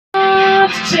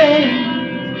shame.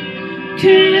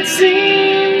 Can't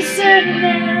seem certain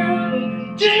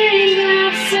now. Dreams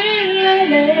I've seen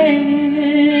lately.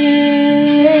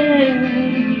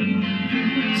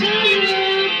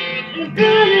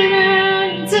 Turning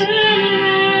out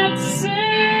the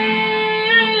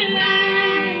same.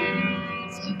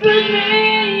 So put me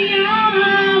on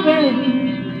my way.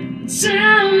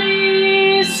 Tell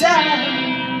me side.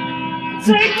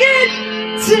 Take it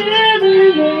to the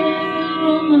limit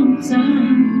one more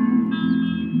time.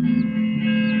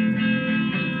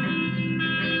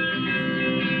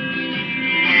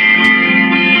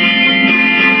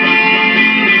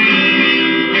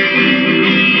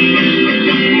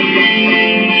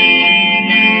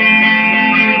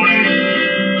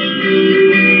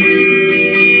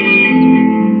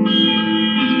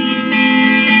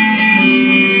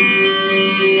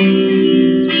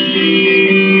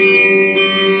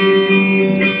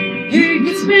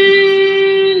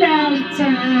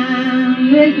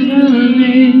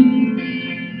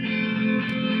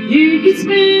 You can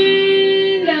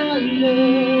spend all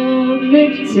your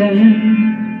making time.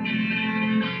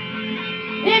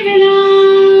 If it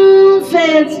all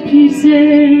fell to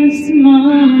pieces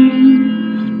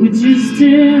tomorrow, would you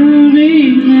still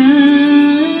be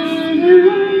mine?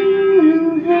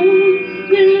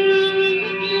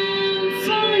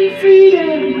 For your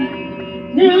freedom,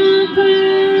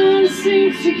 nobody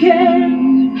seems to care.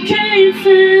 Can't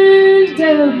find a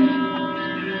door,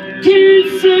 can't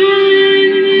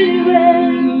find it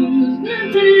anywhere.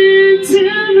 Nothing to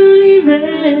believe in.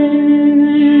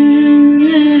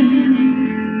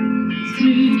 So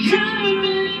you're coming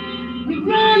back, you're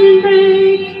running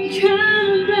back,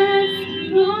 coming back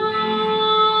for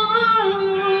more.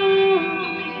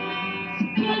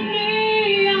 Put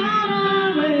me on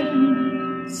my way,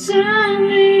 turn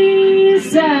me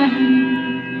aside.